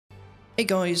Hey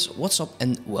guys, what's up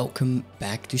and welcome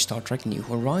back to Star Trek New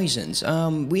Horizons.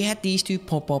 We had these two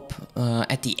pop up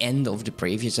at the end of the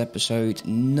previous episode.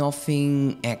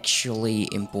 Nothing actually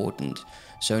important.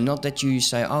 So not that you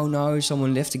say, oh no,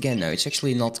 someone left again. No, it's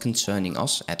actually not concerning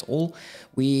us at all.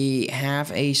 We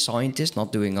have a scientist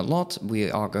not doing a lot.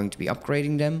 We are going to be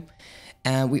upgrading them.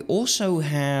 And we also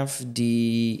have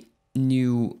the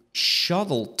new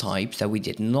shuttle type that we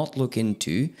did not look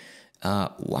into.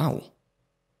 Wow.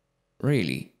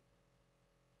 Really?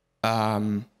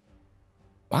 Wow,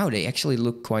 they actually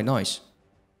look quite nice.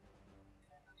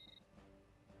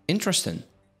 Interesting.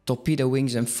 Torpedo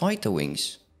wings and fighter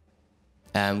wings.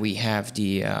 And we have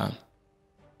the...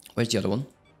 where's the other one?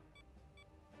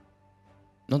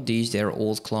 Not these, they're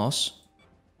old class.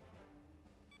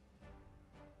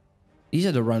 These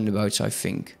are the roundabouts, I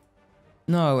think.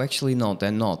 No, actually not,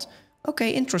 they're not. Okay,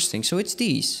 interesting. So it's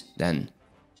these, then.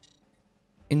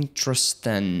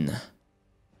 Interesting.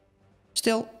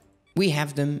 Still, we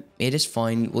have them. It is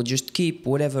fine. We'll just keep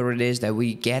whatever it is that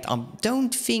we get. I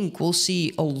don't think we'll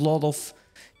see a lot of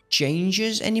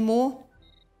changes anymore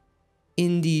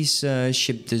in these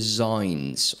ship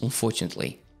designs,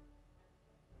 unfortunately.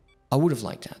 I would have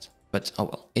liked that. But oh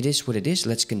well, it is what it is.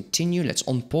 Let's continue. Let's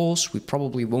unpause. We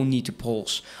probably won't need to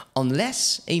pause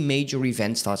unless a major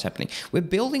event starts happening. We're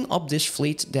building up this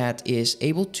fleet that is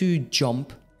able to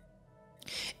jump.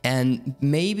 And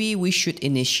maybe we should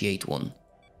initiate one.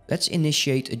 Let's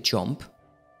initiate a jump.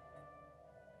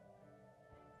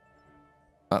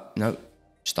 No.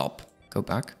 Stop. Go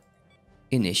back.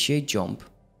 Initiate jump.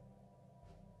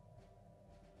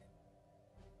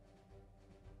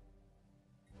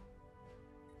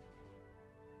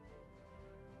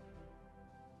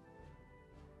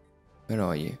 Where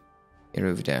are you? You're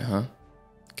over there, huh?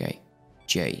 Okay.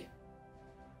 J.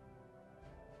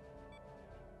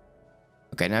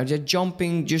 Okay, now they're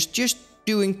jumping, just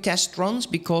doing test runs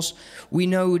because we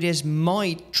know this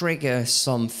might trigger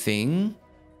something.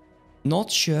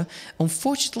 Not sure.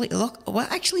 Unfortunately, look, well,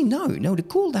 actually, no, the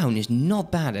cooldown is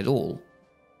not bad at all.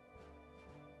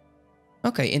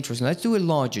 Okay, interesting. Let's do a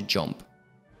larger jump.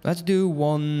 Let's do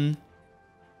one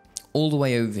all the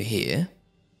way over here.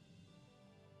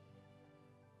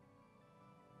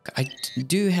 I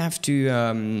do have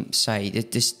to say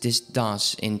that this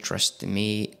does interest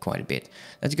me quite a bit.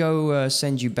 Let's go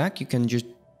send you back. You can just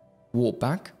walk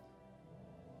back.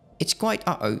 It's quite...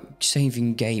 Uh-oh,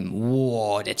 saving game.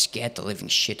 Whoa, that scared the living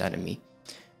shit out of me.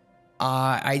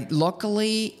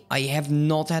 Luckily, I have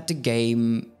not had the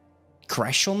game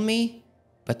crash on me.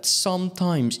 But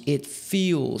sometimes it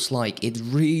feels like it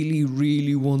really,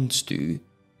 really wants to.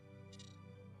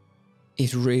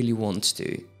 It really wants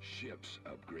to.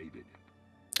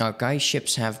 Okay,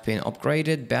 ships have been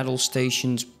upgraded. Battle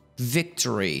stations,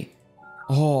 victory.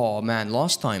 Oh man,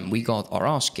 last time we got our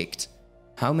ass kicked.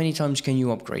 How many times can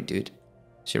you upgrade, dude?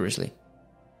 Seriously.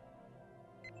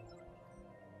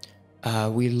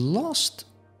 We lost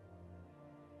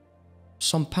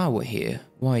some power here.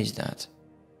 Why is that?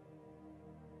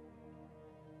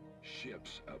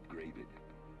 Ships upgraded.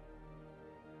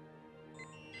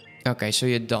 Okay, so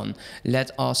you're done.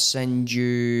 Let us send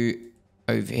you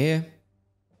over here.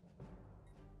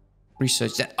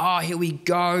 Research that. Ah, here we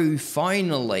go.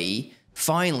 Finally,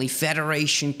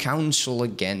 Federation Council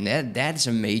again. That's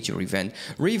a major event.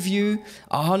 Review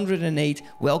 108.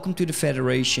 Welcome to the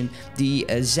Federation. The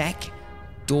Zakdorn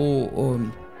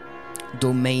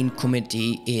Domain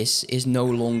Committee is no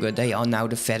longer. They are now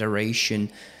the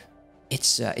Federation.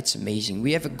 It's amazing.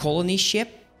 We have a colony ship.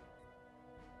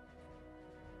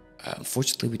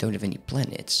 Unfortunately, we don't have any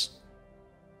planets.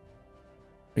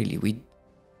 Really, we.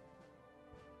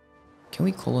 Can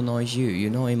we colonize you?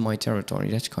 You're not in my territory.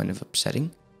 That's kind of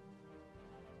upsetting.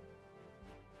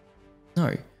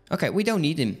 No. Okay, we don't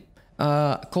need him.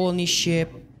 Colony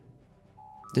ship.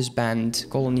 Disband.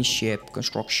 Colony ship.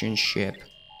 Construction ship.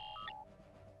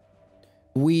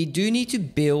 We do need to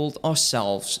build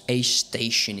ourselves a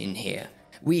station in here.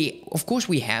 Of course,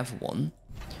 we have one.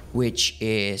 Which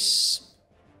is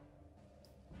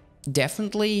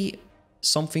definitely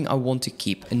something I want to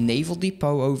keep. A naval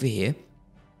depot over here.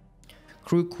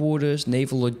 Crew quarters,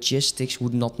 naval logistics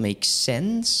would not make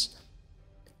sense.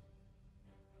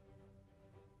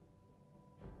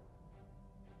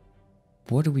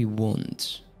 What do we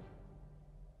want?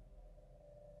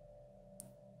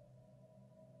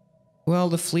 Well,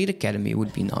 the Fleet Academy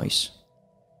would be nice.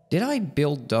 Did I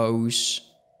build those?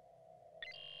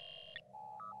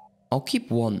 I'll keep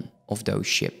one of those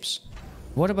ships.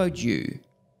 What about you?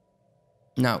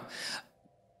 Now,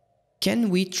 can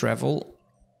we travel?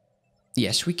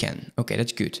 Yes, we can. Okay,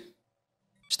 that's good.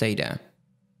 Stay there.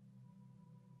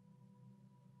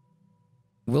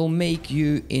 We'll make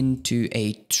you into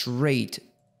a trade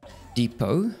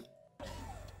depot.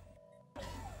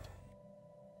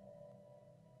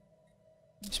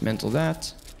 Dismantle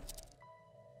that.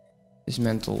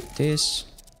 Dismantle this.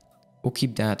 We'll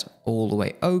keep that all the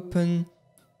way open.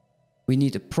 We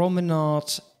need a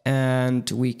promenade,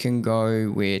 and we can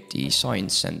go with the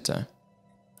science center.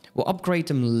 We'll upgrade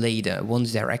them later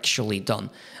once they're actually done.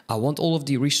 I want all of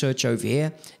the research over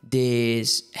here.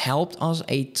 This helped us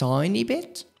a tiny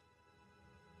bit.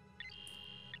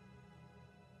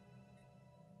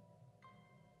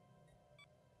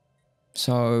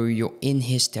 So you're in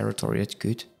his territory, that's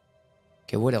good.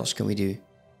 Okay, what else can we do?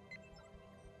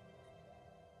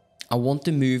 I want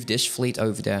to move this fleet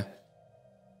over there.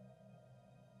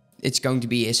 It's going to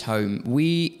be his home.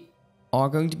 We are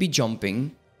going to be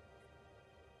jumping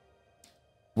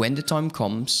when the time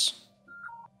comes.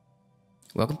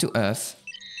 Welcome to Earth.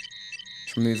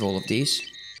 Let's remove all of these.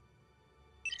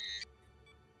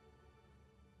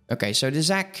 Okay, so the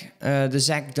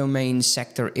Zak domain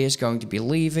sector is going to be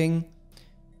leaving.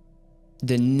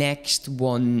 The next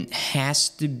one has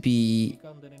to be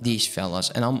these fellas,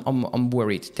 and I'm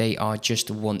worried they are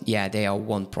just one. Yeah, they are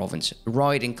one province,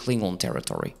 right in Klingon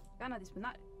territory.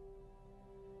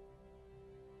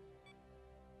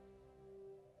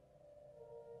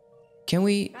 Can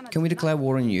we declare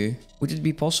war on you? Would it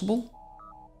be possible?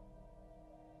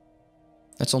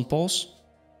 That's on pause.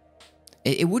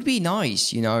 It would be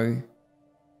nice, you know.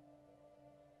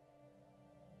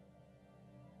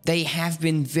 They have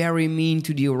been very mean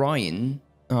to the Orion.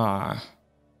 Ah.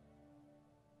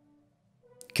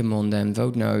 Come on then,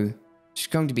 vote no. It's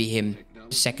going to be him.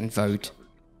 The second vote.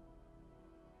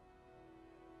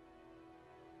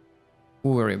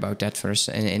 We'll worry about that first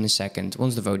in a second,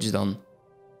 once the vote is done.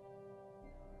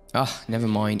 Ah, never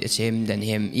mind. It's him, then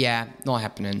him. Yeah, not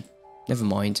happening. Never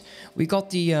mind. We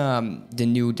got the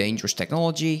new dangerous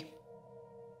technology.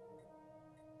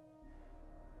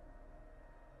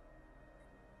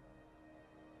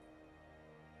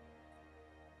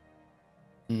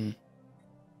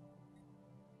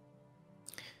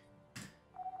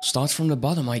 Start from the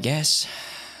bottom, I guess.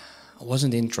 I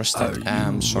wasn't interested.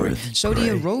 Sorry. So the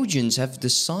Erodians have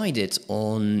decided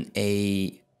on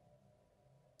a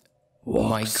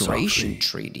migration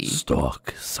treaty.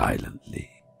 Stalk silently.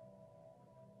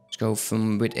 Let's go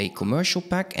with a commercial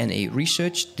pack and a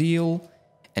research deal,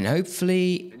 and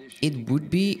hopefully it would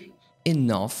be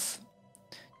enough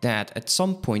that at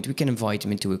some point we can invite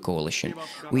them into a coalition.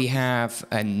 We have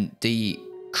the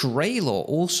Kraylor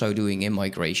also doing a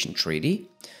migration treaty.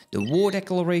 The war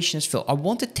declaration is filled. I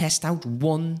want to test out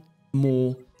one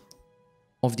more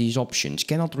of these options.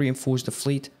 Cannot reinforce the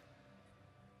fleet.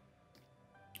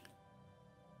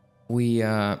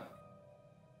 We're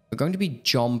going to be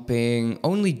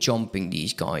only jumping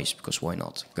these guys, because why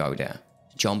not? Go there.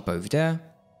 Jump over there.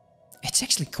 It's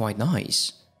actually quite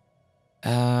nice.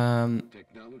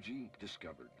 Technology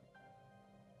discovered.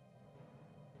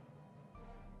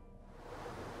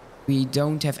 We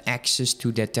don't have access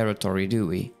to that territory, do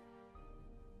we?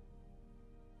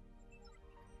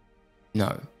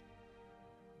 No.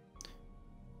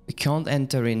 We can't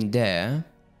enter in there.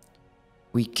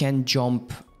 We can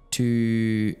jump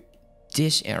to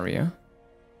this area.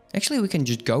 Actually, we can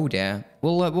just go there.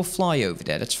 We'll fly over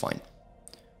there. That's fine.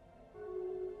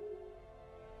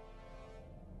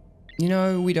 You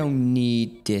know, we don't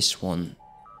need this one.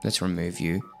 Let's remove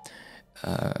you.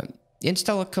 The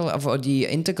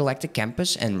intergalactic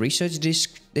campus and research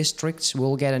districts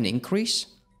will get an increase.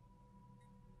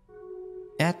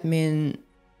 Admin,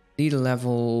 leader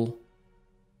level,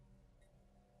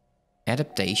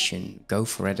 adaptation. Go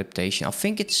for adaptation. I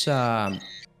think it's a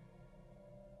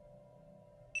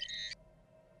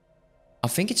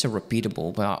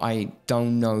repeatable, but I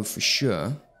don't know for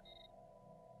sure.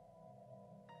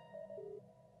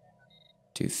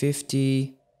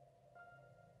 250.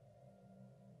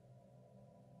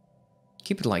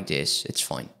 Keep it like this. It's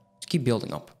fine. Let's keep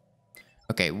building up.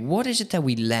 Okay, what is it that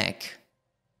we lack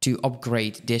to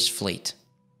upgrade this fleet?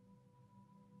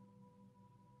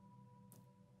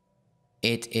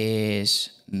 It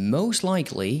is most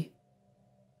likely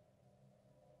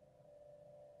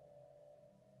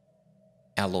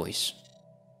alloys.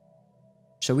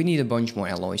 So we need a bunch more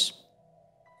alloys.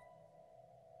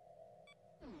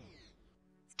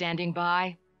 Standing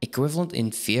by. Equivalent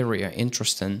inferior,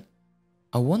 interesting.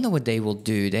 I wonder what they will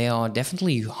do. They are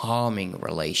definitely harming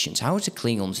relations. How is the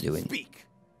Klingons doing? Speak,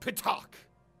 Pitak.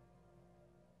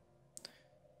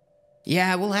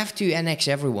 Yeah, we'll have to annex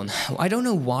everyone. I don't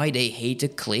know why they hate the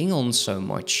Klingons so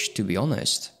much, to be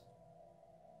honest.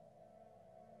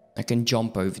 I can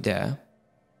jump over there.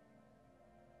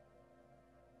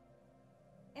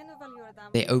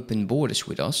 They open borders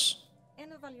with us.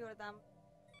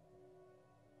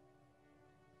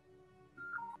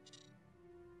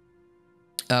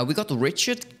 We got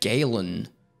Richard Galen.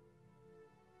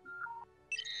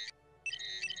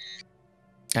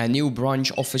 A new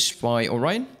branch office by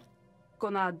Orion.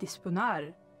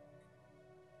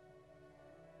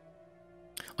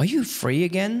 Are you free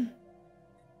again?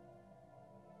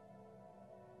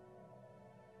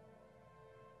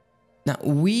 Now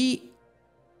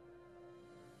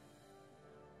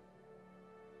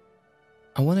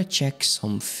I want to check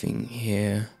something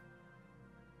here.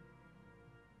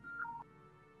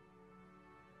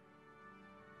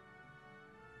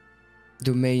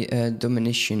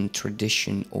 Domination,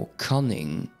 tradition, or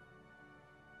cunning.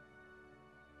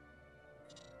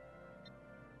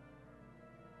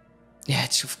 Yeah,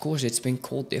 of course it's been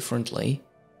called differently.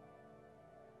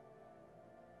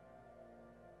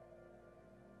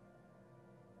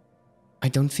 I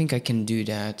don't think I can do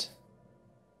that.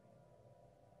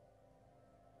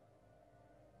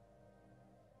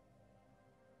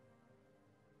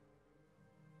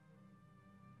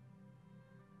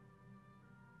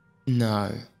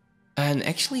 No. And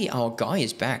actually our guy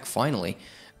is back finally.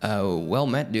 Well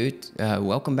met, dude.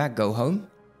 Welcome back, go home.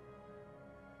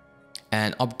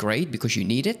 And upgrade because you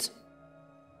need it.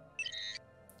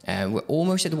 And we're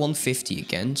almost at 150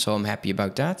 again, so I'm happy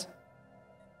about that.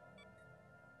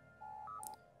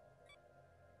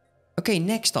 Okay,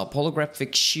 next up,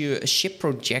 holographic ship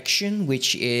projection,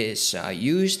 which is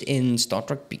used in Star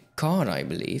Trek Picard, I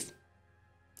believe.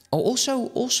 Oh,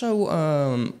 also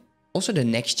the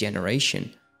Next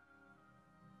Generation.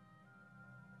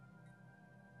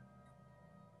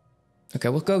 Okay,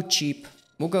 we'll go cheap.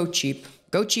 We'll go cheap.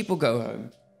 Go cheap or go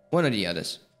home. One or the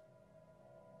others.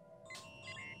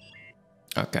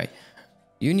 Okay.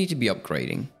 You need to be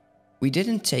upgrading. We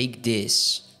didn't take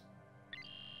this.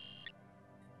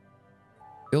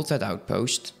 Build that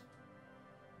outpost.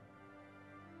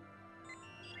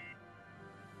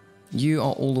 You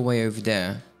are all the way over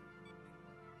there.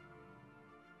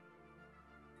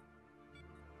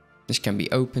 This can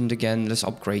be opened again. Let's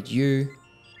upgrade you.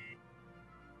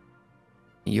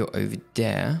 You're over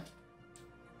there.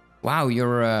 Wow,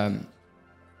 you're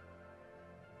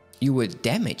you were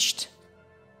damaged.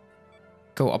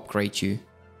 Go upgrade you.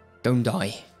 Don't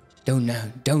die.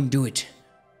 Don't do it.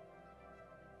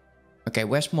 Okay,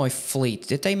 where's my fleet?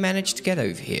 Did they manage to get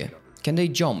over here? Can they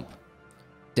jump?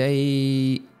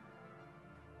 I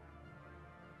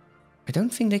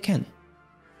don't think they can.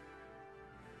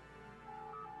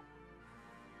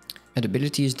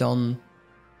 Ability is done.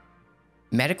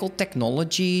 Medical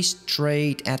technologies,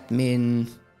 trade, admin,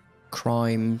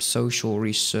 crime, social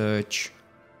research.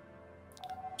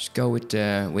 Just go with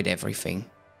everything.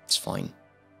 It's fine.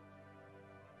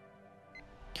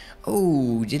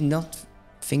 Oh, did not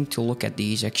think to look at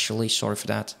these actually. Sorry for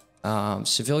that.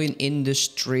 Civilian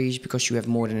industries, because you have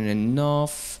more than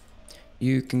enough.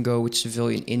 You can go with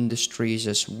civilian industries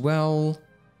as well.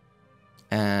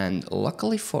 And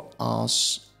luckily for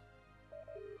us,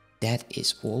 that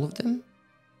is all of them.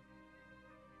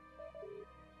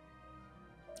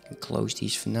 Can close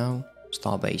these for now.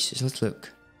 Star bases, let's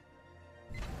look.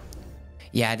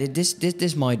 Yeah,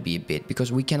 this might be a bit,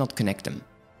 because we cannot connect them.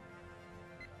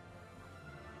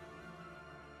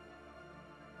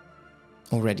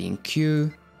 Already in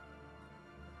queue.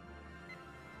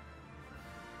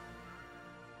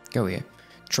 Go here.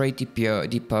 Trade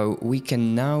depot. We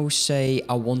can now say,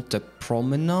 I want a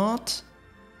promenade.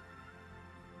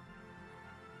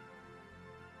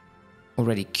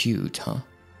 Already queued, huh?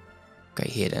 Okay,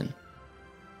 here then.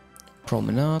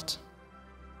 Promenade.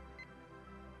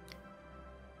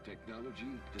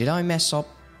 Did I mess up?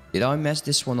 Did I mess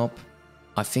this one up?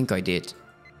 I think I did.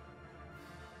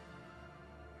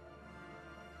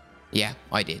 Yeah,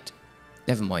 I did.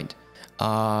 Never mind.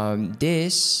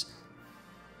 This...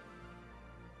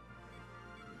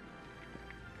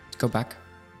 Let's go back.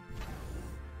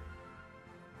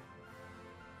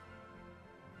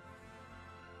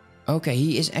 Okay,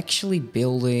 he is actually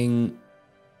building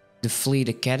the Fleet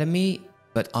Academy,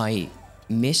 but I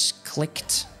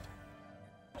misclicked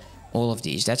all of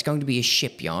these. That's going to be a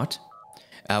shipyard.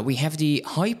 We have the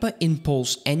Hyper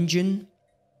Impulse Engine.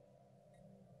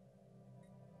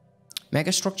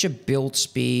 Megastructure build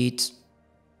speed.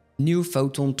 New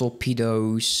photon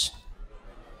torpedoes.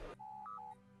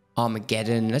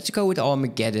 Armageddon. Let's go with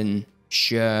Armageddon.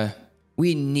 Sure.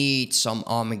 We need some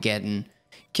Armageddon.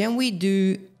 Can we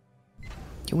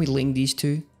link these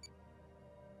two?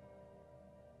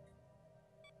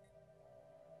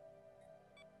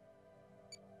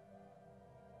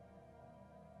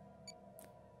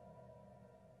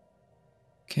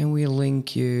 Can we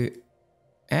link you?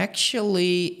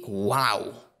 Actually,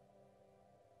 wow.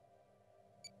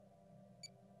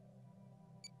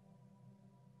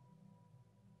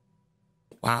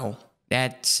 Wow,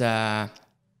 that's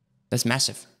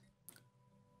massive.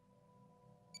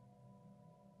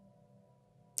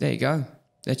 There you go.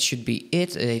 That should be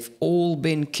it. They've all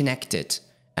been connected.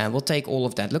 And we'll take all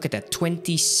of that. Look at that,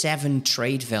 27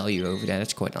 trade value over there.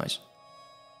 That's quite nice.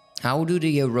 How do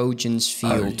the Erosions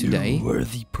feel today?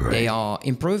 Worthy prey? They are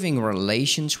improving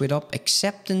relations with us.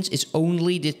 Acceptance is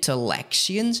only the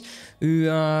Talaxians who,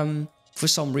 for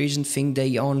some reason, think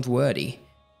they aren't worthy.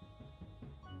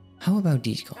 How about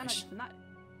these guys?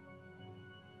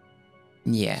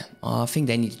 Yeah, I think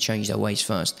they need to change their ways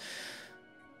first.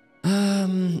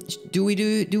 Do we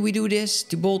do this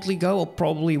to boldly go? I'll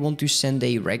probably want to send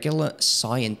a regular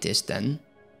scientist then.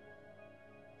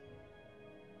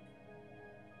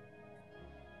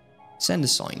 Send a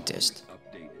scientist.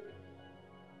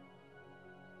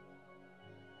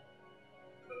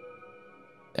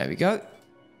 There we go.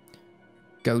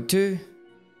 Go to.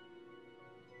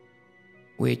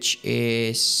 Which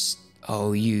is...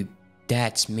 Oh, you...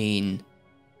 That's mean.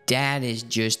 That is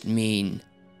just mean.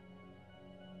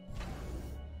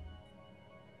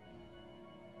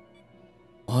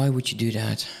 Why would you do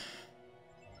that?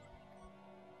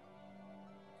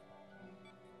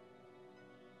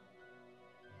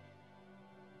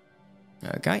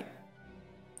 Okay.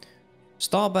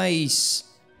 Starbase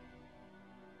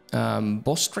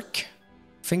Bostrick. I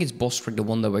think it's Bostrick, the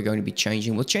one that we're going to be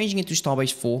changing. We're changing it to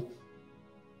Starbase 4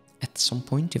 at some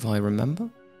point, if I remember.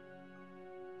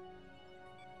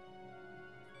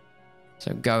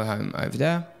 So go home over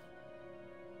there.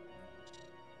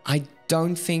 I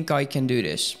don't think I can do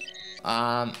this.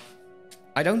 I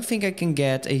don't think I can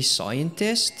get a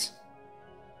scientist.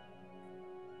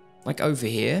 Like over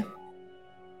here.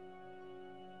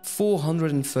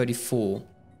 434.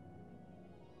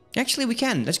 Actually, we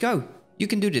can. Let's go. You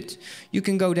can do it. You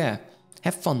can go there.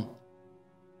 Have fun.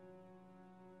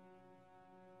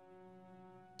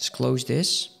 Let's close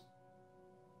this.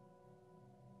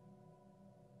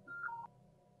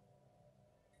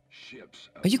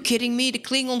 Are you kidding me? The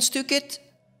Klingons took it?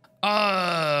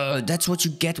 That's what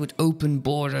you get with open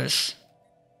borders.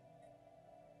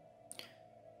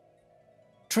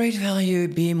 Trade value,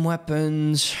 beam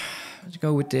weapons. Let's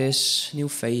go with this. New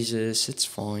phases, it's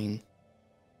fine.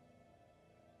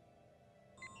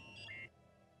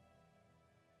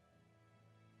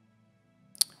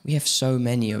 We have so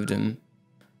many of them.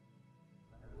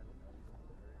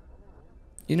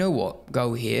 You know what?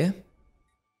 Go here.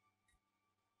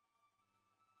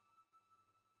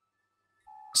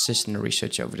 Assistant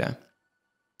research over there.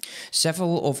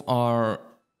 Several of our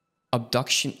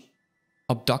abduction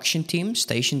teams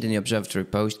stationed in the observatory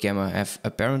post Gamma have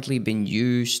apparently been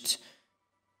used.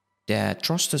 The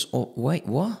thrusters. Oh, wait,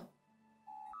 what?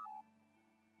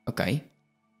 Okay,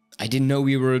 I didn't know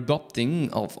we were abducting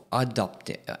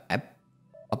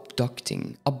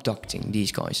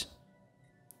these guys.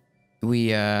 We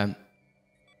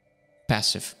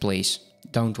passive, please.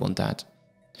 Don't want that.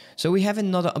 So we have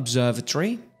another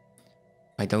observatory.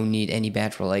 I don't need any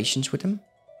bad relations with them.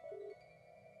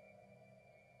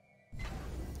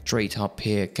 Trade hub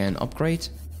here can upgrade.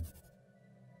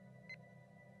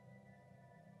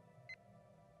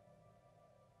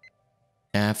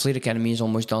 Fleet Academy is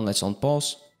almost done. Let's on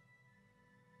pause.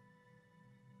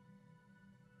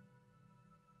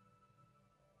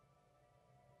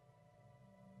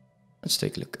 Let's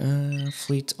take a look.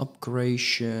 Fleet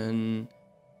upgradation.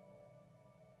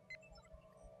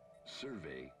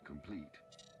 Survey complete.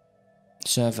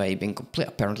 Survey being complete.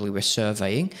 Apparently we're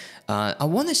surveying. I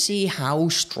want to see how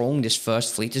strong this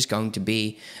first fleet is going to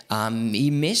be. He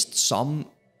missed some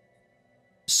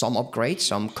upgrades,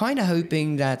 so I'm kind of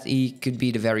hoping that he could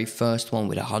be the very first one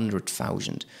with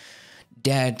 100,000.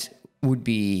 That would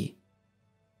be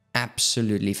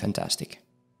absolutely fantastic.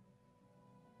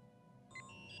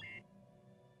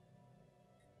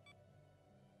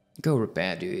 Go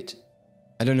repair, dude.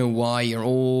 I don't know why you're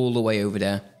all the way over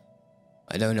there.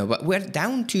 I don't know, but we're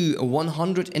down to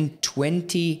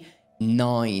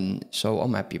 129. So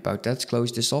I'm happy about that. Let's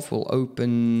close this off. We'll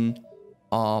open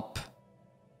up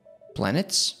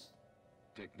planets.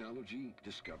 Technology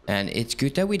discovered. And it's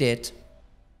good that we did.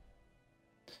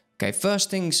 Okay, first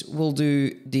things we'll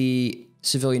do the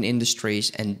civilian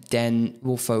industries and then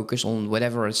we'll focus on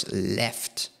whatever is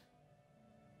left.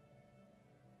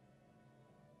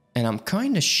 And I'm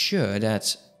kind of sure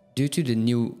that due to the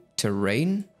new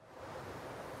terrain...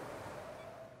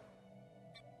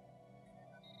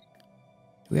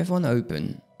 Do we have one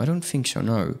open? I don't think so,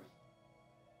 no.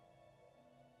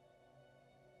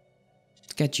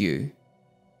 Let's get you.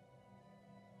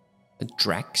 A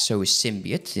Drac, so a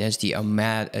symbiote. There's the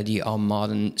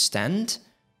Armadan stand.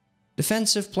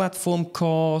 Defensive platform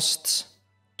cost.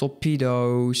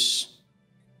 Torpedoes.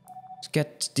 Let's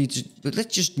get these.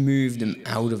 Let's just move them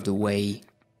out of the way.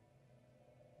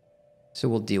 So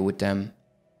we'll deal with them.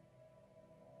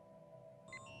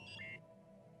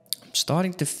 I'm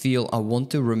starting to feel I want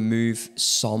to remove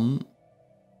some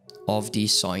of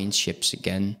these science ships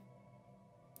again.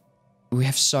 We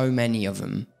have so many of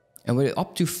them. And we're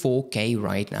up to 4K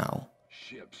right now.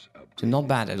 So not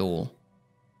bad at all.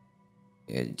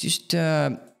 Just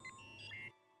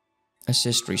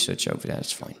assist research over there,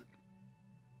 it's fine.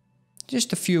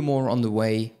 Just a few more on the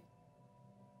way.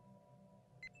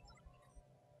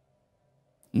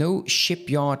 No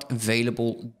shipyard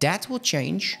available. That will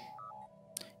change.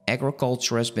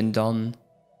 Agriculture has been done.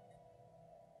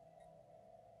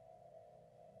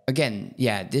 Again,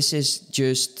 yeah, this is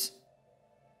just...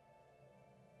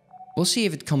 We'll see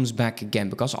if it comes back again,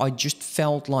 because I just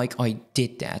felt like I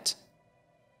did that.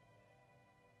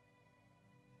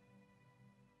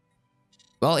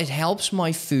 Well, it helps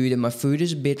my food, and my food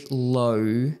is a bit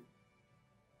low.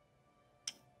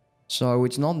 So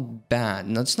it's not bad.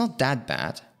 No, it's not that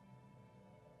bad.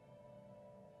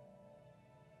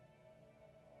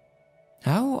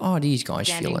 How are these guys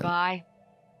feeling? By.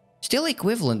 Still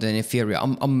equivalent and inferior.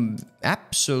 I'm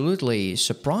absolutely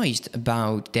surprised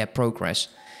about their progress.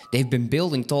 They've been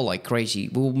building tall like crazy.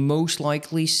 We'll most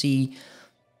likely see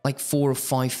like 4,000 or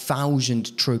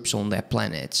 5,000 troops on their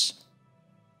planets.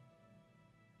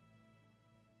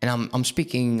 And I'm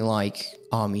speaking like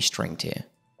army strength here.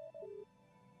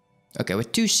 Okay, we're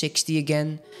 260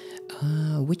 again.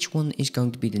 Which one is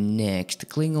going to be the next? The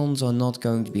Klingons are not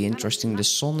going to be interesting. The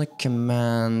Sonic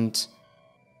Command...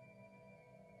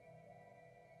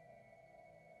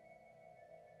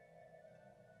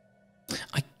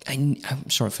 I'm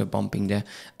sorry for bumping there,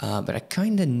 but I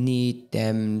kind of need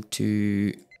them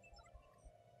to...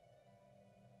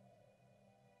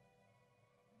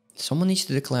 Someone needs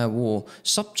to declare war.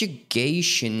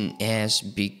 Subjugation has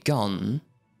begun.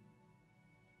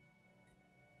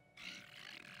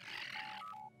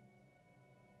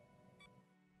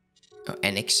 Oh,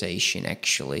 annexation,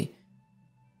 actually.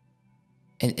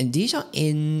 And these are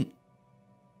in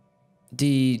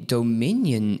the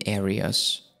Dominion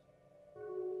areas.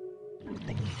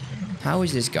 How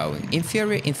is this going?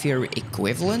 Inferior, inferior,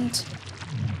 equivalent.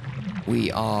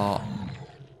 We are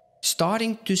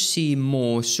starting to see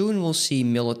more. Soon we'll see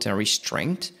military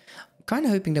strength. I'm kind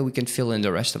of hoping that we can fill in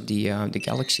the rest of the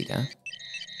galaxy there.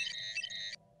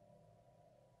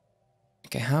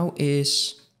 Okay, how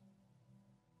is...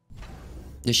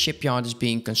 The shipyard is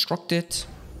being constructed.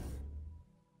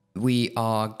 We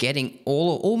are getting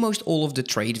almost all of the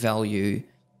trade value.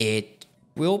 It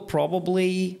will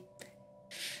probably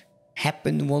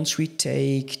happen once we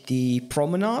take the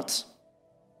promenade.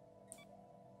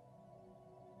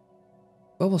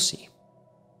 Well, we'll see.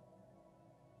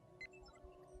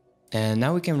 And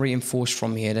now we can reinforce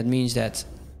from here. That means that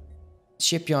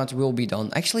shipyard will be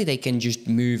done. Actually, they can just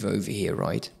move over here,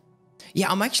 right? Yeah,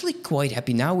 I'm actually quite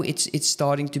happy now. It's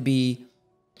starting to be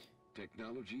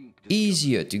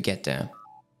easier to get there.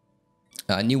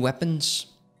 New weapons.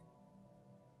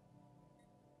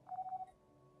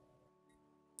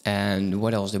 And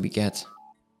what else did we get?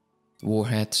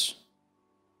 Warheads.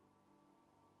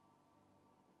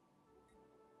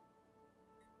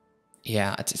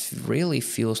 Yeah, it really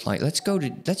feels like... Let's do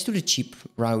the cheap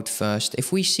route first.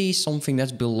 If we see something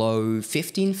that's below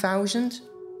 15,000,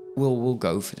 we'll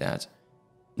go for that.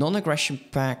 Non-aggression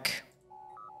pack.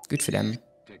 Good for them.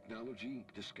 Technology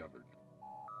discovered.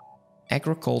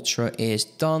 Agriculture is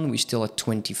done. We're still at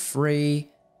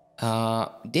 23.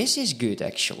 This is good,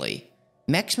 actually.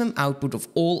 Maximum output of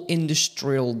all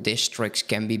industrial districts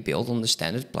can be built on the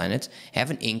standard planet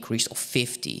have an increase of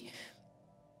 50.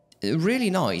 Really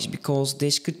nice, because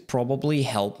this could probably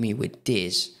help me with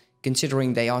this,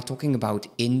 considering they are talking about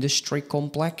industry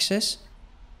complexes.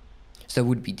 So that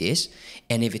would be this.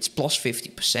 And if it's plus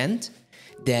 50%,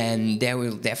 then there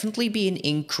will definitely be an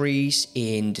increase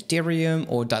in deuterium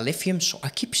or dilithium. So I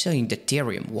keep saying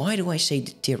deuterium. Why do I say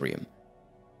deuterium?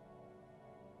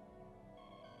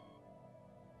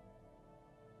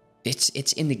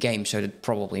 It's in the game, so that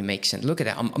probably makes sense. Look at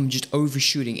that. I'm just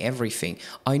overshooting everything.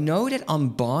 I know that I'm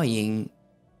buying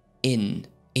in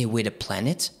with a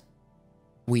planet.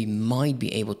 We might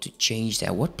be able to change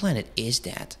that. What planet is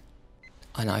that?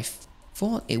 And I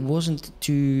thought it wasn't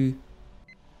too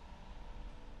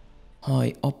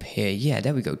high up here. Yeah,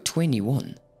 there we go.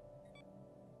 21.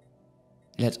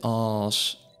 Let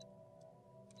us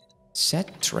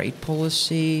set trade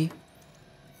policy.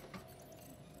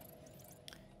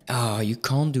 Ah, you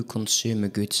can't do consumer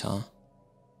goods, huh?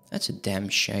 That's a damn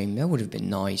shame. That would have been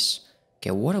nice.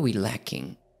 Okay, what are we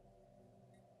lacking?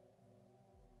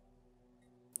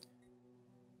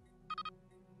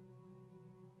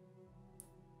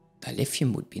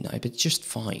 Dilithium would be nice, but just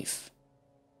 5.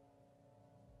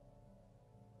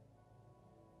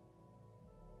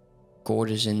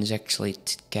 Cortisan is actually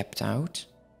kept out.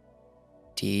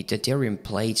 The deuterium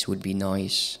plates would be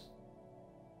nice.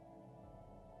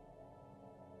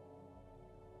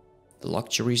 The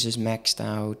luxuries is maxed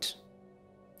out.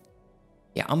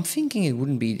 Yeah, I'm thinking it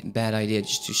wouldn't be a bad idea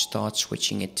just to start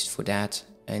switching it for that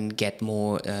and get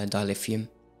more dilithium.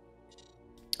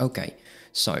 Okay,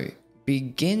 so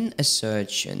begin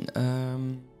assertion.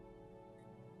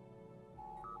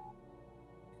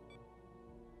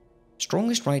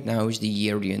 Strongest right now is the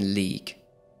Yerian League.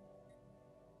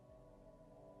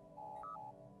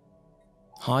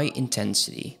 High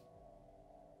intensity.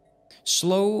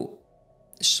 Slowly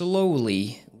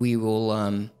we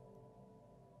will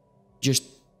just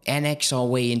annex our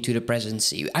way into the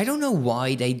presidency. I don't know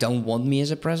why they don't want me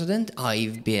as a president. I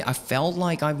felt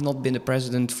like I've not been a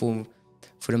president for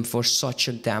them for such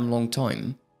a damn long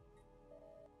time.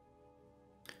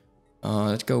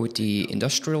 Let's go with the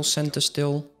industrial center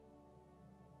still.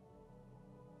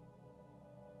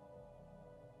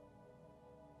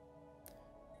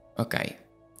 Okay.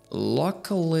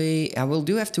 Luckily, I will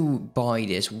do have to buy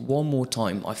this one more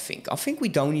time, I think. I think we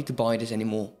don't need to buy this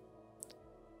anymore.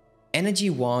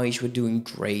 Energy-wise, we're doing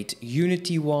great.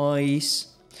 Unity-wise,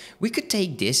 we could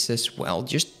take this as well,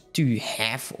 just to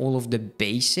have all of the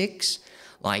basics.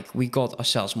 Like, we got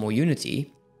ourselves more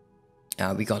Unity.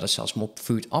 We got ourselves more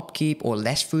food upkeep, or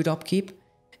less food upkeep.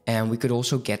 And we could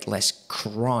also get less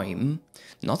crime.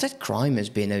 Not that crime has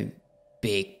been a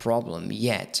big problem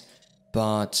yet.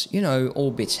 But, you know,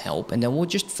 all bits help. And then we'll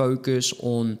just focus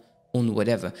on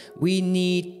whatever. We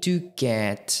need to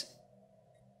get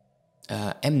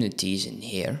amenities in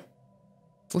here.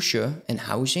 For sure. And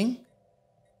housing.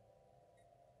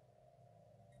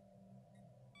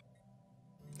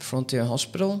 Frontier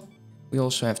Hospital. We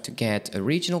also have to get a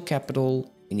regional capital.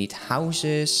 We need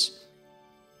houses.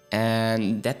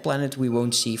 And that planet we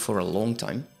won't see for a long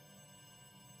time.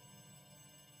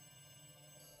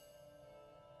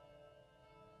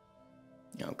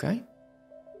 Okay.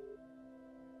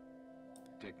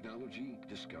 Technology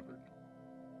discovered.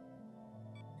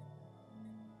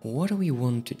 What do we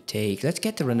want to take? Let's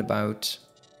get the runabout.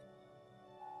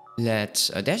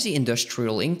 There's the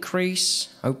industrial increase.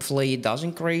 Hopefully it does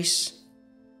increase.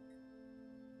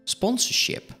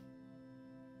 Sponsorship.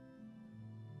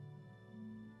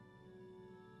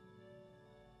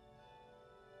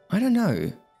 I don't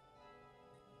know.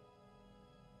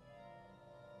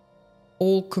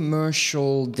 All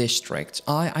commercial districts.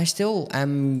 I still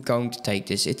am going to take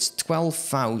this. It's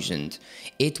 12,000.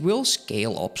 It will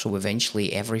scale up, so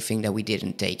eventually everything that we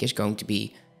didn't take is going to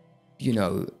be, you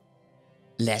know,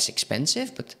 less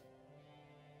expensive, but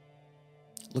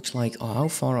looks like, oh, how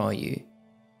far are you?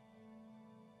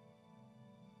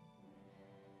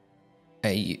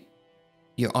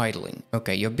 You're idling.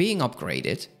 Okay, you're being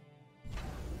upgraded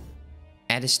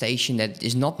at a station that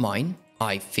is not mine.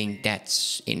 I think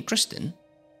that's interesting,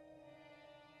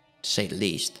 to say the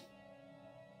least.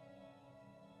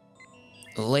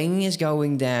 Ling is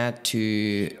going there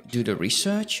to do the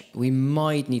research. We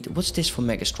might need... What's this for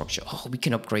megastructure? Oh, we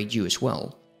can upgrade you as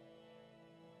well.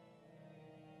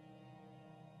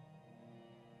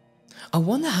 I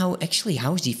wonder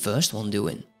how's the first one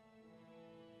doing?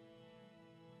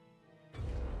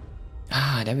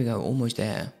 Ah, there we go, almost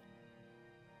there.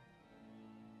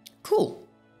 Cool.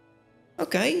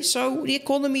 Okay, so the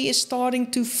economy is starting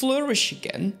to flourish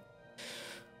again.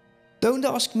 Don't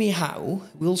ask me how.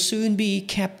 We'll soon be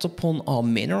capped upon our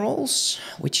minerals,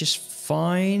 which is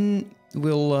fine.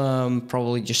 We'll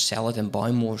probably just sell it and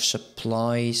buy more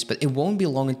supplies, but it won't be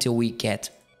long until we get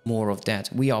more of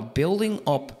that. We are building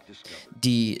up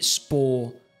the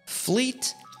Spore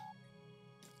fleet.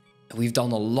 We've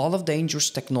done a lot of dangerous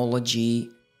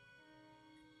technology.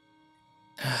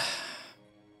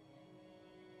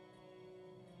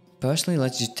 Personally,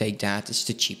 let's just take that. It's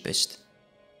the cheapest.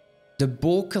 The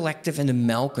Boar Collective and the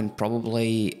Malkin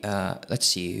probably... let's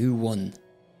see, who won?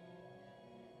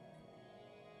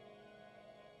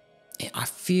 I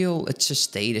feel it's a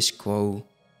status quo.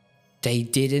 They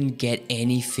didn't get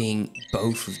anything,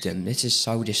 both of them. This is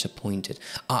so disappointed.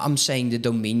 I'm saying the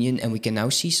Dominion, and we can now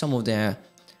see some of their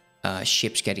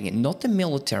ships getting it. Not the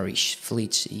military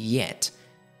fleets yet,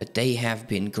 but they have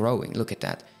been growing. Look at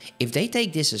that. If they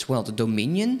take this as well, the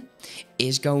Dominion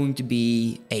is going to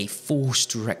be a force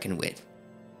to reckon with.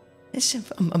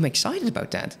 I'm excited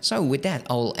about that. So with that,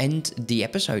 I'll end the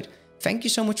episode. Thank you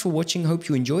so much for watching. Hope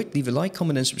you enjoyed. Leave a like,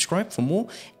 comment, and subscribe for more.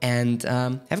 And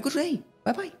have a good day.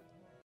 Bye-bye.